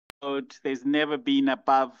there's never been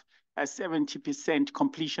above a 70%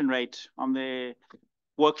 completion rate on the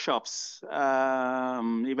workshops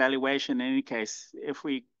evaluation. In any case, if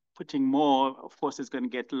we putting more, of course, it's going to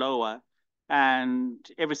get lower. And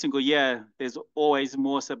every single year, there's always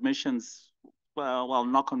more submissions. Well,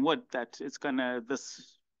 knock on wood, that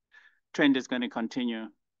this trend is going to continue.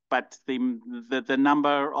 But the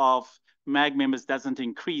number of MAG members doesn't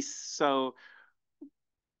increase. So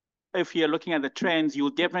if you're looking at the trends,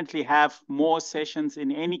 you'll definitely have more sessions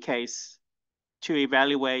in any case to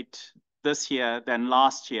evaluate this year than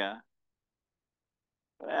last year.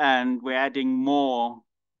 And we're adding more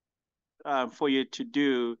for you to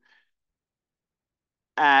do.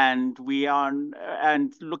 And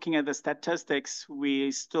looking at the statistics,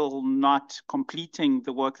 we're still not completing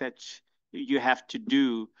the work that you have to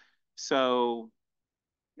do. So,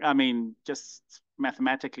 I mean, just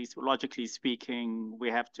mathematically, logically speaking,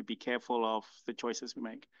 we have to be careful of the choices we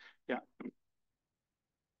make. Yeah.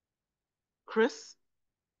 Chris?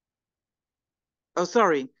 Oh,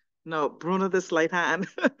 sorry. No, Bruna, the slight hand.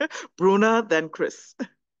 Bruna, then Chris.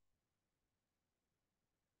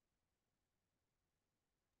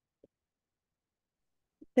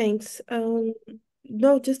 Thanks.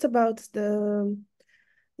 No, just about the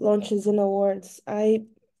launches and awards. I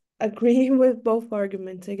agree with both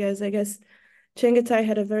arguments, I guess. I guess Chengetai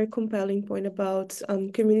had a very compelling point about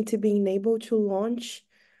community being able to launch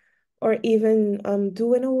or even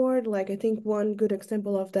do an award. Like I think one good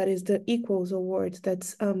example of that is the Equals Award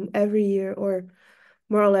that's every year or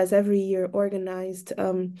more or less every year organized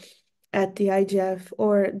at the IGF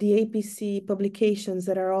or the APC publications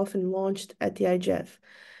that are often launched at the IGF.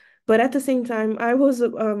 But at the same time, I was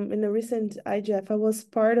in a recent IGF, I was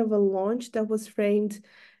part of a launch that was framed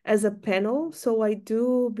as a panel. So I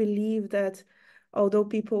do believe that although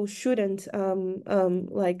people shouldn't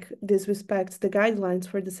like disrespect the guidelines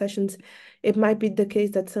for the sessions, it might be the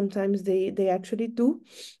case that sometimes they actually do,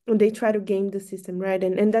 and they try to game the system, right?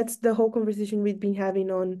 And that's the whole conversation we've been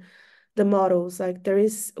having on the models. Like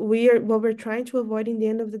what we're trying to avoid in the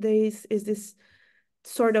end of the day is this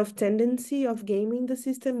sort of tendency of gaming the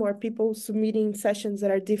system or people submitting sessions that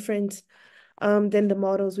are different than the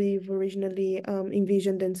models we've originally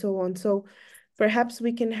envisioned and so on. So perhaps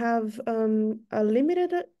we can have a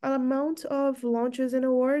limited amount of launches and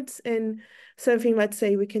awards and something, let's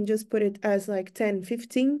say we can just put it as like 10,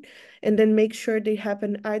 15, and then make sure they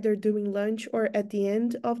happen either during lunch or at the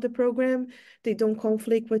end of the program. They don't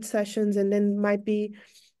conflict with sessions, and then might be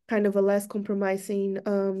kind of a less compromising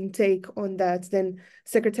take on that. Then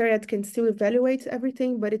Secretariat can still evaluate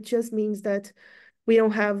everything, but it just means that we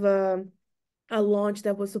don't have a launch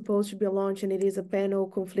that was supposed to be a launch and it is a panel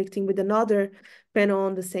conflicting with another panel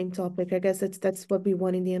on the same topic. I guess that's what we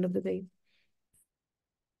want in the end of the day.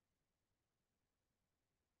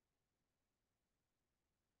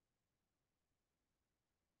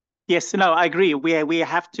 Yes, no, I agree. We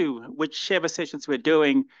have to, whichever sessions we're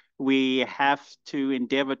doing, we have to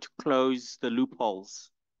endeavor to close the loopholes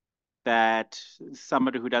that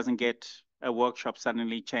somebody who doesn't get a workshop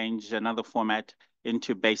suddenly change another format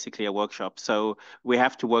into basically a workshop. So we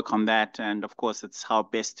have to work on that. And of course, it's how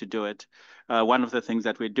best to do it. One of the things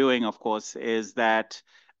that we're doing, of course, is that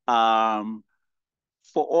for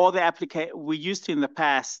all the we used to in the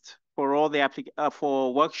past, for all the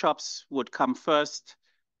for workshops would come first,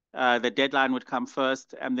 the deadline would come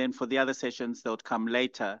first, and then for the other sessions, they would come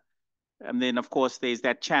later. And then, of course, there's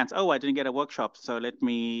that chance, oh, I didn't get a workshop, so let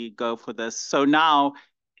me go for this. So now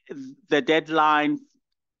the deadline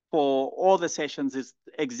for all the sessions is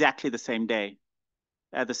exactly the same day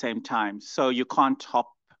at the same time. So you can't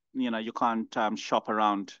you can't shop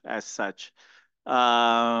around as such.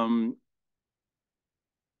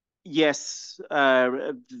 Yes,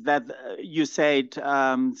 that you said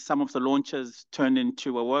some of the launches turn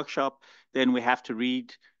into a workshop. Then we have to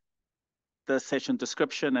read the session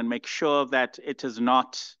description and make sure that it is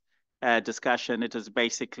not a discussion. It is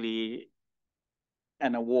basically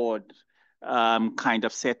an award kind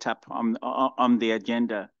of setup on the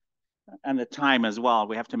agenda, and the time as well.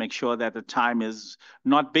 We have to make sure that the time is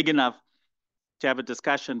not big enough to have a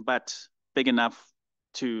discussion, but big enough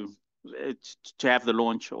to have the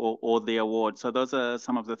launch or the award. So those are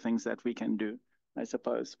some of the things that we can do, I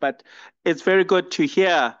suppose. But it's very good to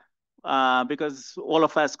hear because all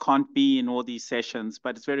of us can't be in all these sessions,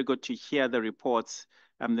 but it's very good to hear the reports,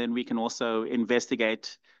 and then we can also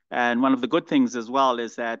investigate. And one of the good things as well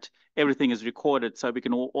is that everything is recorded, so we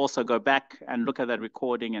can also go back and look at that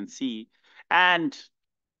recording and see. And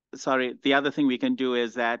sorry, the other thing we can do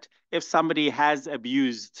is that if somebody has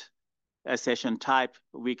abused a session type,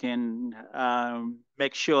 we can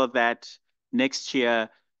make sure that next year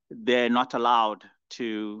they're not allowed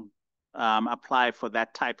to apply for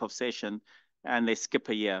that type of session, and they skip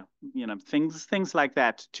a year. Things like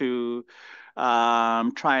that to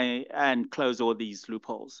try and close all these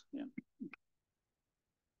loopholes. Yeah.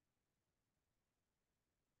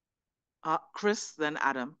 Chris, then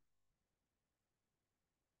Adam.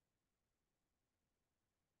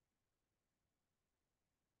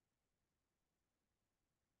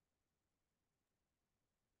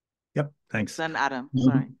 Yep, thanks. Then Adam,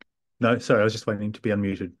 sorry. No, sorry, I was just waiting to be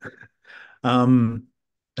unmuted. I'm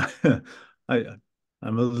a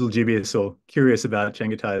little dubious or curious about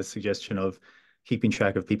Chengetai's suggestion of keeping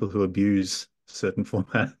track of people who abuse certain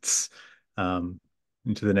formats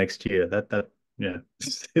into the next year. Yeah,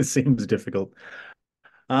 it seems difficult.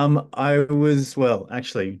 I was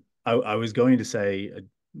going to say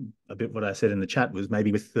a bit what I said in the chat was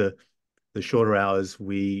maybe with the shorter hours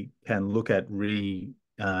we can look at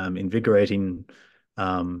invigorating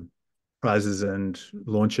prizes and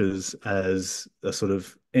launches as a sort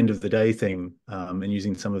of end of the day thing, and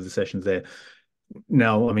using some of the sessions there.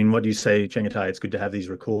 Now, I mean, what do you say, Chengetai? It's good to have these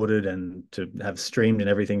recorded and to have streamed and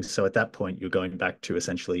everything. So at that point, you're going back to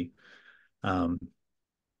essentially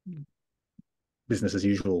business as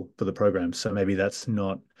usual for the program. So maybe that's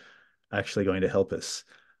not actually going to help us.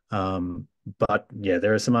 But yeah,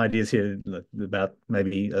 there are some ideas here about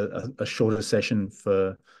maybe a shorter session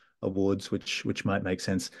for awards, which might make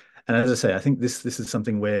sense. And as I say, I think this is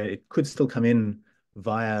something where it could still come in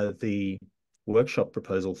via the workshop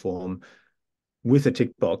proposal form with a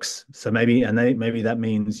tick box. So maybe that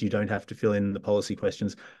means you don't have to fill in the policy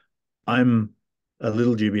questions. I'm a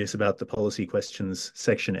little dubious about the policy questions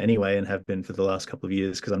section anyway, and have been for the last couple of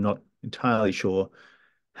years, because I'm not entirely sure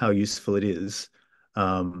how useful it is.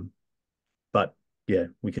 But yeah,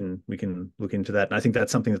 we can look into that. And I think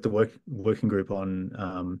that's something that the working group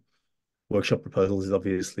on workshop proposals is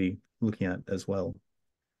obviously looking at as well.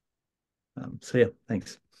 So yeah,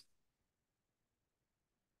 thanks.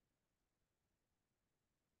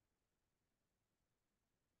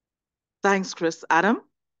 Thanks, Chris. Adam?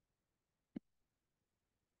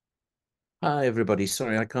 Hi everybody.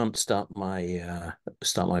 Sorry, I can't start my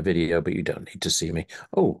video, but you don't need to see me.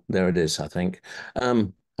 Oh, there it is, I think.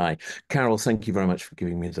 Hi, Carol. Thank you very much for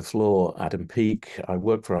giving me the floor. Adam Peake. I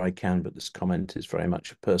work for ICANN, but this comment is very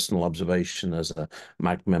much a personal observation as a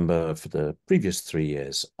MAG member for the previous 3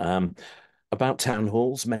 years. About town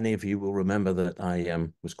halls, many of you will remember that I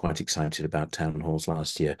was quite excited about town halls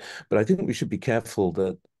last year, but I think we should be careful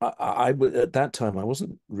that at that time, I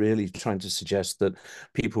wasn't really trying to suggest that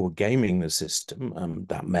people were gaming the system.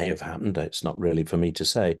 That may have happened. It's not really for me to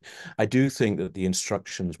say. I do think that the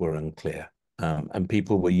instructions were unclear, and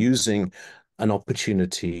people were using an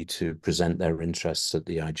opportunity to present their interests at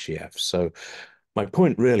the IGF. So my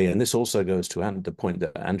point really, and this also goes to the point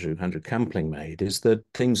that Andrew Campling made, is that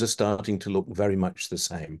things are starting to look very much the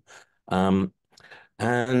same.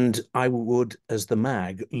 And I would, as the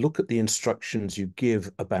MAG, look at the instructions you give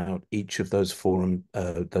about each of those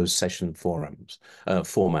those session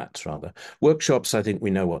formats rather. Workshops, I think we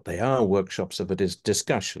know what they are. Workshops of a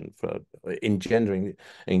discussion for engaging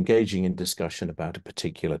in discussion about a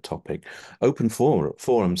particular topic. Open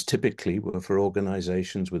forums typically were for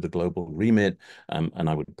organizations with a global remit, and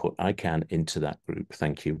I would put ICANN into that group.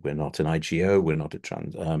 Thank you. We're not an IGO, we're not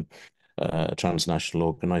a transnational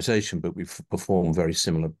organization, but we perform very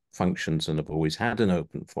similar functions and have always had an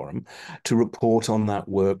open forum to report on that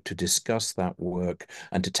work, to discuss that work,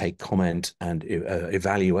 and to take comment and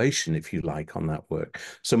evaluation, if you like, on that work.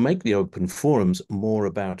 So make the open forums more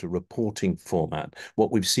about a reporting format.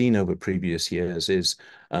 What we've seen over previous years is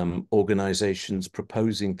organizations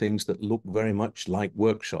proposing things that look very much like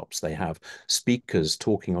workshops. They have speakers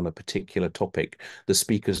talking on a particular topic. The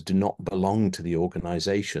speakers do not belong to the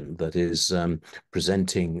organization that is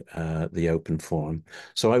presenting the open forum.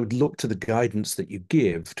 So I would look to the guidance that you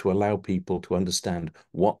give to allow people to understand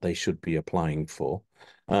what they should be applying for.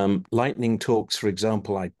 Lightning talks, for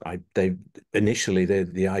example, initially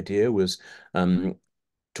the idea was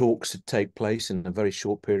talks to take place in a very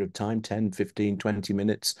short period of time, 10, 15, 20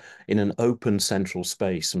 minutes in an open central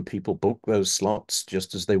space. And people book those slots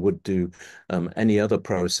just as they would do any other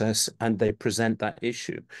process, and they present that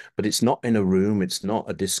issue. But it's not in a room. It's not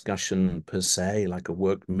a discussion per se, like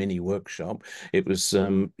a mini workshop. It was,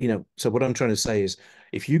 so what I'm trying to say is,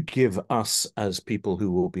 if you give us as people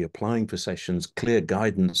who will be applying for sessions clear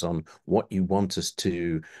guidance on what you want us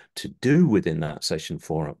to do within that session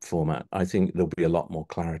format, I think there'll be a lot more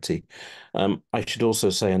clarity. I should also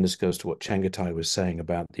say, and this goes to what Chengetai was saying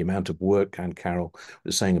about the amount of work, and Carol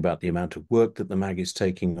was saying about the amount of work that the MAG is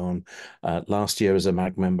taking on. Last year as a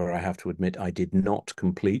MAG member, I have to admit, I did not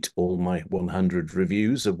complete all my 100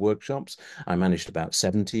 reviews of workshops. I managed about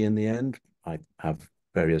 70 in the end. I have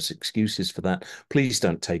various excuses for that. Please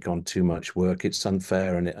don't take on too much work. It's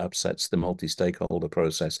unfair and it upsets the multi-stakeholder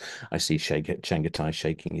process. I see Chengetai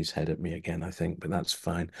shaking his head at me again, I think, but that's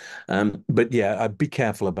fine. But yeah, be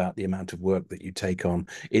careful about the amount of work that you take on.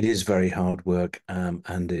 It is very hard work,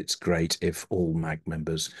 and it's great if all MAG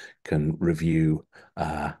members can review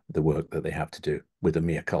the work that they have to do, with a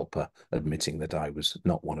mea culpa, admitting that I was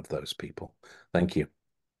not one of those people. Thank you.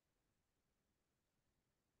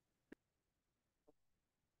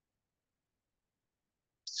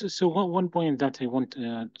 So one point that I want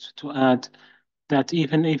to add, that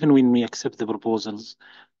even when we accept the proposals,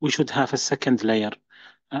 we should have a second layer,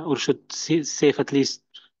 or should save at least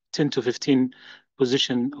 10 to 15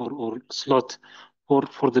 position or slot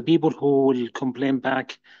for the people who will complain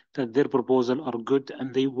back that their proposal are good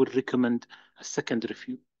and they would recommend a second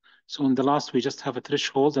review. So in the last, we just have a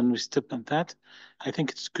threshold and we step on that. I think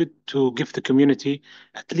it's good to give the community,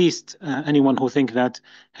 at least anyone who think that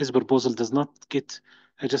his proposal does not get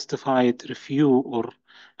a justified review, or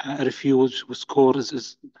a review with score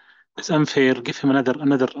is unfair, give him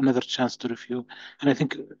another chance to review. And I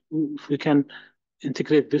think if we can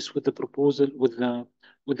integrate this with the proposal, with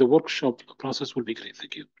the workshop process, will be great.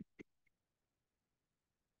 Thank you.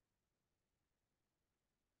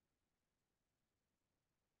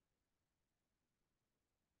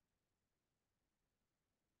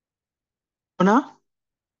 Bruna?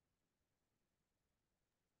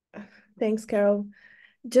 Thanks, Carol.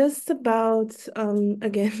 Just about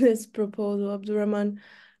again this proposal, Abdurrahman,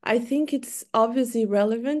 I think it's obviously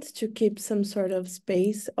relevant to keep some sort of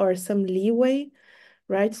space or some leeway,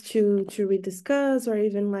 right, to rediscuss, or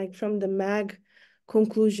even like from the MAG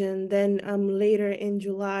conclusion. Then later in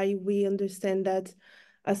July, we understand that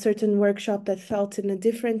a certain workshop that felt in a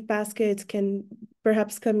different basket can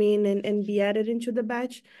perhaps come in and be added into the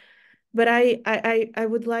batch. But I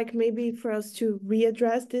would like maybe for us to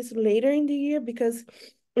readdress this later in the year, because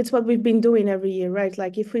it's what we've been doing every year, right?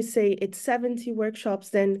 Like if we say it's 70 workshops,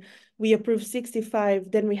 then we approve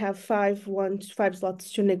 65, then we have five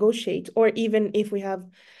slots to negotiate. Or even if we have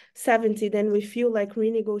 70, then we feel like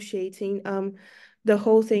renegotiating the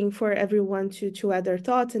whole thing for everyone to add their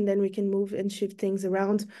thoughts, and then we can move and shift things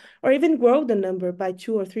around, or even grow the number by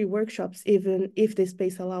 2 or 3 workshops, even if the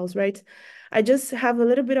space allows, right? I just have a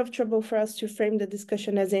little bit of trouble for us to frame the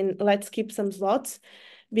discussion as in let's keep some slots,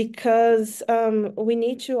 because we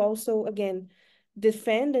need to also, again,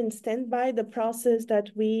 defend and stand by the process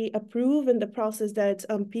that we approve and the process that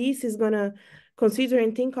Peace is going to consider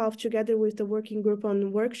and think of together with the working group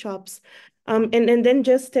on workshops. And then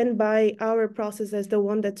just stand by our process as the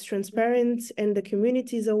one that's transparent and the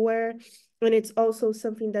community is aware. And it's also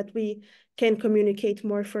something that we can communicate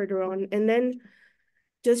more further on. And then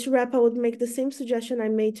just to wrap, I would make the same suggestion I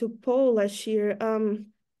made to Paul last year.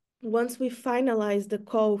 Once we finalize the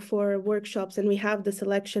call for workshops and we have the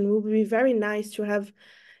selection, it would be very nice to have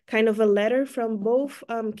kind of a letter from both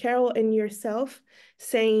Carol and yourself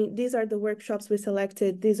saying these are the workshops we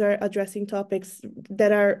selected, these are addressing topics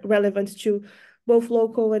that are relevant to both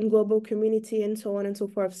local and global community, and so on and so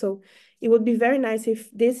forth. So it would be very nice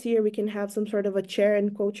if this year we can have some sort of a chair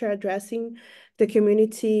and co-chair addressing the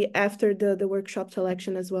community after the workshop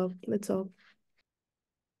selection as well. That's all.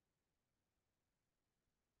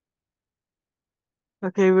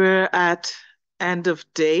 Okay, we're at end of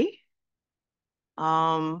day.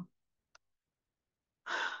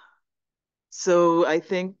 So I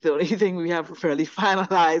think the only thing we have really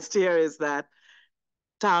finalized here is that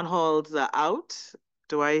town halls are out.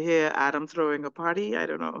 Do I hear Adam throwing a party? I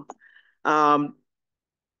don't know.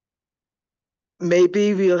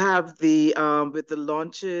 Maybe we'll have the with the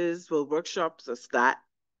launches, well, workshops are that.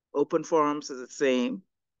 Open forums is the same.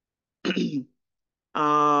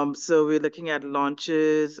 So we're looking at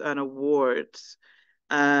launches and awards,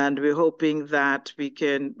 and we're hoping that we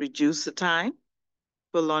can reduce the time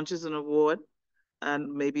for launches and award,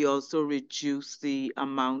 and maybe also reduce the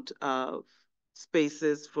amount of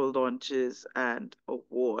spaces for launches and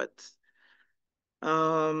awards.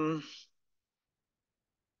 I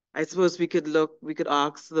suppose we could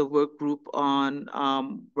ask the work group on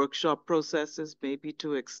workshop processes maybe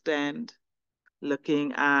to extend,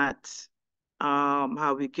 looking at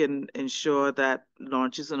how we can ensure that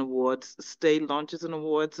launches and awards stay launches and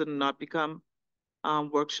awards and not become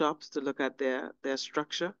workshops, to look at their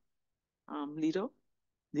structure. Lido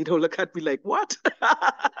look at me like, what?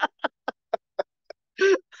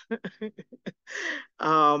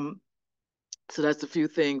 So that's a few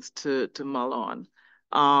things to mull on.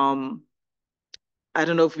 I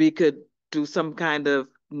don't know if we could do some kind of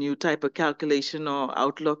new type of calculation or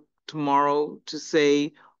outlook tomorrow to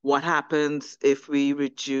say what happens if we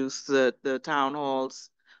reduce the town halls,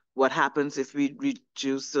 what happens if we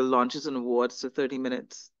reduce the launches and awards to 30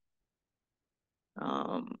 minutes.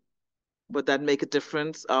 Would that make a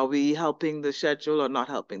difference? Are we helping the schedule or not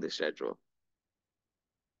helping the schedule?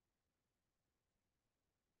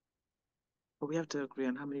 But we have to agree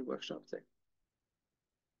on how many workshops there.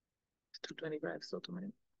 It's 225 still too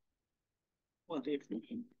many. Well, if we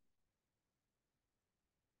can.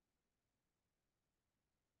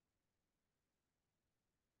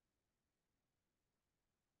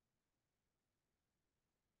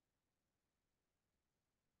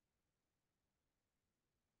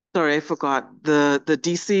 Sorry, I forgot. The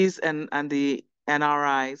DCs and the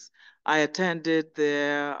NRIs. I attended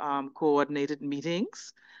their coordinated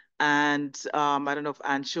meetings, and I don't know if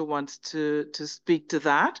Anshu wants to speak to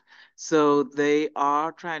that. So they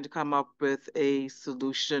are trying to come up with a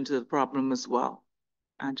solution to the problem as well.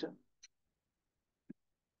 Anshu.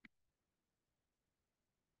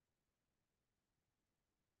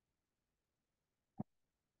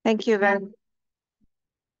 Thank you very much.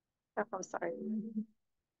 Oh, I'm sorry.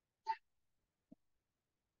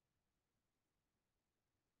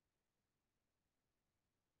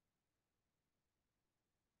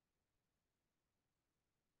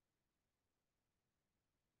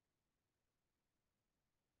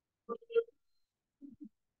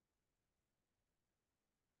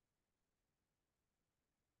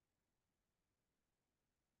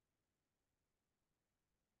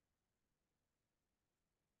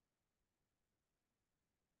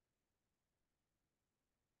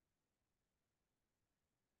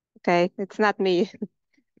 Okay, it's not me.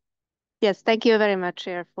 Yes, thank you very much,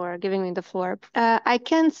 Chair, for giving me the floor. I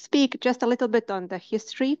can speak just a little bit on the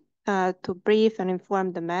history to brief and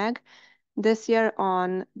inform the MAG this year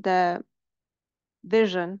on the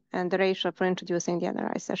vision and the ratio for introducing the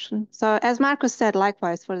NRI session. So as Marcus said,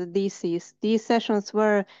 likewise for the DCs, these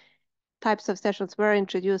types of sessions were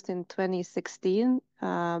introduced in 2016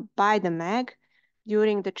 by the MAG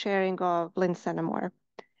during the chairing of Lynn Senamore.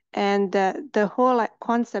 And the whole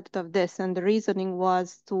concept of this and the reasoning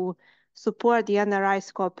was to support the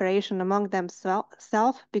NRI's cooperation among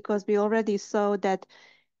themselves, because we already saw that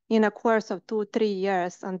in a course of 2-3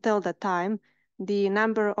 years until the time, the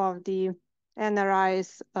number of the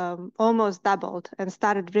NRIs almost doubled and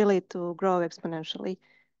started really to grow exponentially.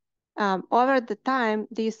 Over the time,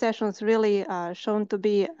 these sessions really shown to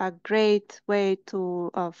be a great way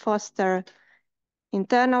to foster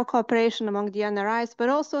internal cooperation among the NRIs, but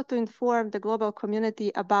also to inform the global community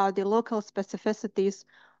about the local specificities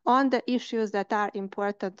on the issues that are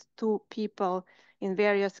important to people in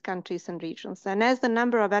various countries and regions. And as the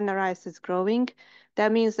number of NRIs is growing,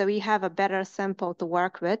 that means that we have a better sample to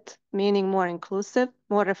work with, meaning more inclusive,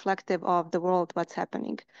 more reflective of the world, what's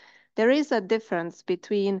happening. There is a difference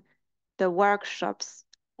between the workshops,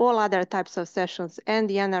 all other types of sessions, and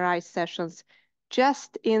the NRI sessions,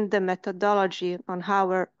 just in the methodology on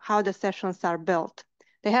how the sessions are built.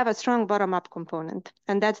 They have a strong bottom-up component,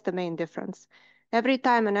 and that's the main difference. Every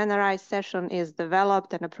time an NRI session is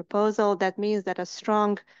developed and a proposal, that means that a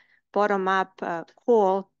strong bottom-up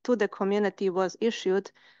call to the community was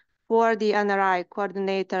issued for the NRI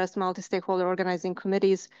coordinators, multi-stakeholder organizing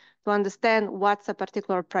committees, to understand what's a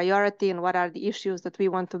particular priority and what are the issues that we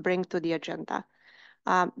want to bring to the agenda.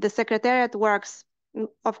 The Secretariat works,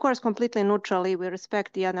 of course, completely neutrally. We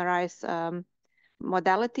respect the NRI's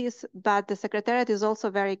modalities, but the Secretariat is also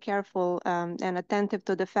very careful and attentive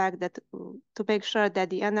to the fact that to make sure that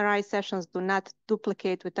the NRI sessions do not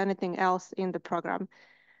duplicate with anything else in the program.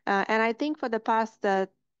 And I think for the past,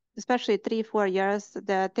 especially 3-4 years,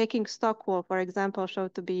 the taking stock call, for example,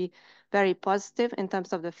 showed to be very positive in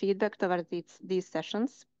terms of the feedback towards these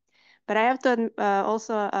sessions. But I have to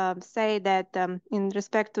also say that in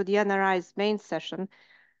respect to the NRI's main session,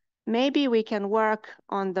 maybe we can work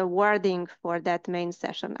on the wording for that main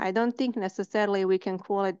session. I don't think necessarily we can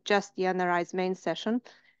call it just the NRI's main session,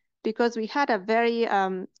 because we had a very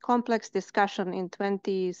complex discussion in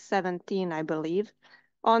 2017, I believe,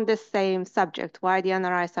 on the same subject, why the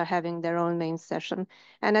NRIs are having their own main session.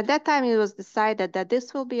 And at that time, it was decided that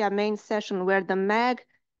this will be a main session where the MAG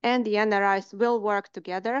and the NRIs will work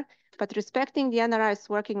together, but respecting the NRI's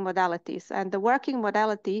working modalities. And the working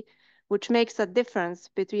modality, which makes a difference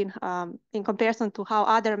between, in comparison to how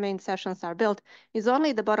other main sessions are built, is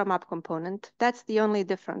only the bottom-up component. That's the only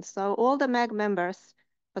difference. So all the MAG members,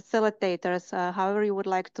 facilitators, however you would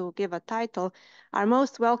like to give a title, are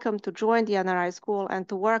most welcome to join the NRI school and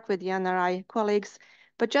to work with the NRI colleagues,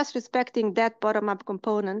 but just respecting that bottom-up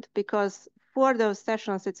component, because for those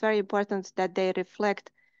sessions, it's very important that they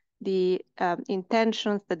reflect the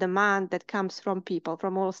intentions, the demand that comes from people,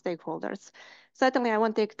 from all stakeholders. Certainly, I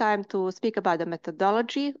won't take time to speak about the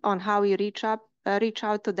methodology on how we reach out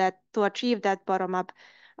to that, to achieve that bottom-up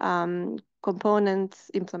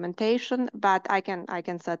components implementation, but I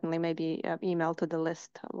can certainly maybe email to the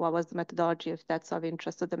list what was the methodology if that's of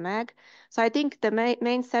interest to the MAG. So I think the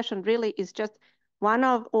main session really is just one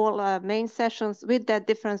of all main sessions, with that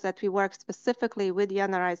difference that we work specifically with the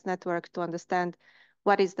NRI's network to understand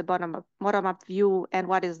what is the bottom-up view and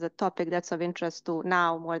what is the topic that's of interest to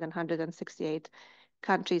now more than 168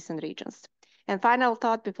 countries and regions. And final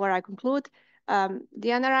thought before I conclude, the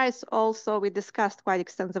NRIs also, we discussed quite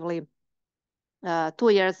extensively 2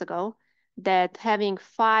 years ago, that having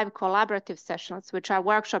 5 collaborative sessions, which are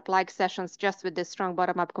workshop-like sessions just with this strong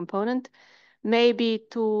bottom-up component, may be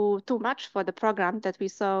too much for the program that we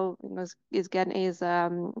saw is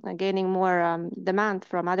gaining more demand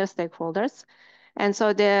from other stakeholders. And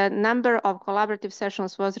so the number of collaborative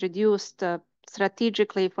sessions was reduced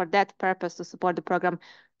strategically for that purpose to support the program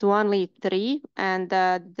to only 3. And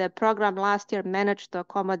the program last year managed to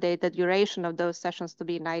accommodate the duration of those sessions to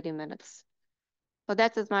be 90 minutes. So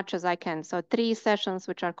that's as much as I can. So 3 sessions,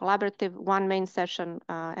 which are collaborative, 1 main session,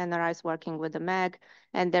 NRIs working with the MAG,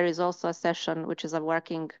 and there is also a session, which is a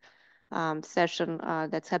working session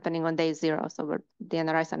that's happening on day 0. So the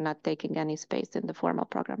NRIs are not taking any space in the formal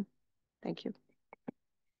program. Thank you.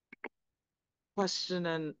 Question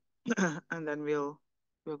and and then we'll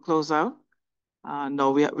close out.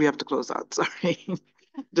 No, we have to close out. Sorry.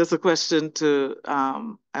 Just a question to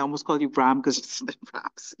I almost call you Bram because it's in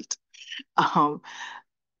Bram's seat.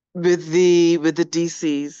 With the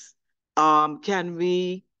DCs, can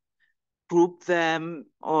we group them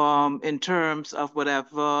in terms of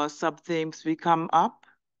whatever sub-themes we come up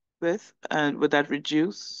with, and would that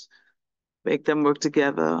make them work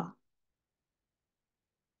together?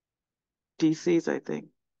 DCs, I think.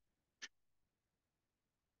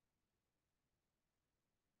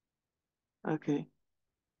 Okay.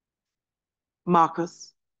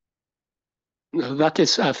 Marcus. That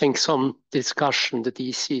is, I think, some discussion the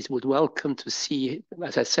DCs would welcome to see.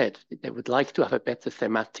 As I said, they would like to have a better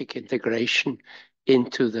thematic integration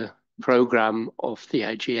into the program of the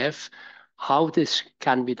IGF. How this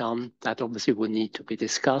can be done, that obviously would need to be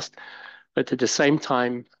discussed. But at the same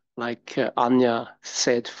time, like Anya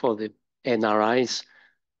said, for the NRIs,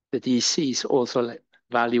 the DCs also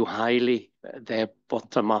value highly their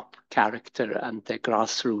bottom-up character and their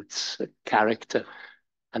grassroots character,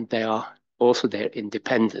 and they are also their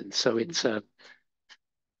independence. So it's a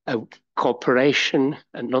cooperation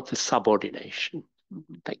and not a subordination.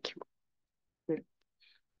 Thank you. Great.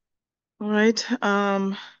 All right.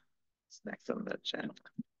 What's next on the agenda?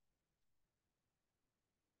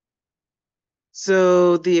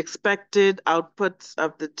 So the expected outputs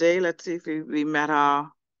of the day, let's see if we met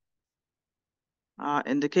our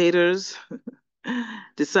indicators.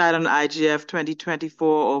 Decide on IGF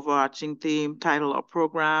 2024 overarching theme, title, or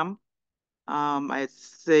program. I'd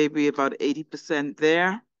say we're about 80%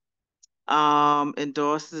 there.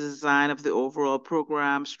 Endorse the design of the overall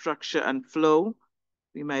program structure and flow.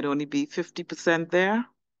 We might only be 50% there.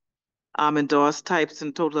 Endorse types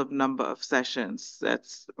and total of number of sessions.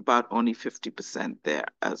 That's about only 50% there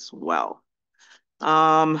as well.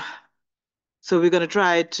 So we're going to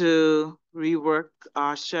try to rework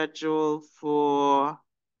our schedule for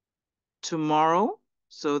tomorrow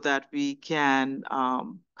so that we can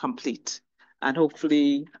complete. And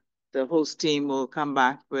hopefully the host team will come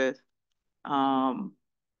back with a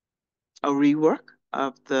rework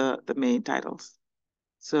of the main titles.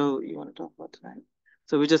 So you want to talk about tonight?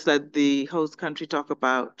 So we just let the host country talk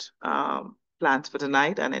about plans for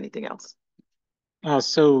tonight and anything else.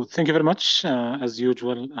 So thank you very much. As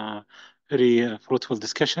usual, very fruitful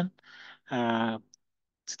discussion.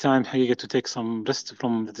 It's time here to take some rest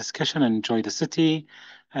from the discussion and enjoy the city.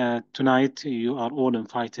 Tonight, you are all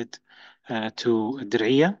invited to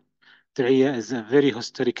Diriyah. Diriyah is a very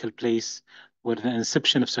historical place where the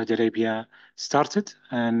inception of Saudi Arabia started,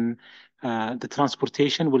 and the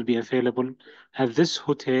transportation will be available at this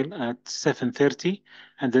hotel at 7:30,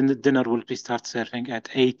 and then the dinner will be start serving at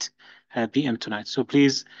 8 p.m. tonight. So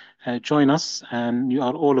please join us, and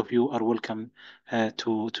all of you are welcome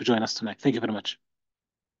to join us tonight. Thank you very much.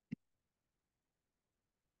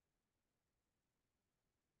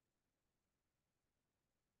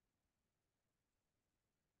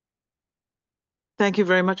 Thank you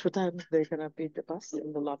very much for time. They're gonna beat the bus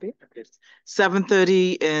in the lobby.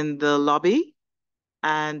 7:30 in the lobby,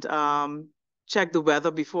 and check the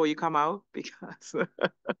weather before you come out, because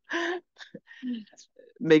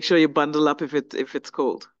make sure you bundle up if it's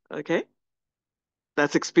cold. Okay,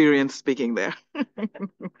 that's experience speaking there.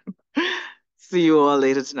 See you all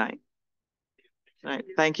later tonight. All right,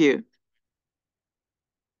 thank you.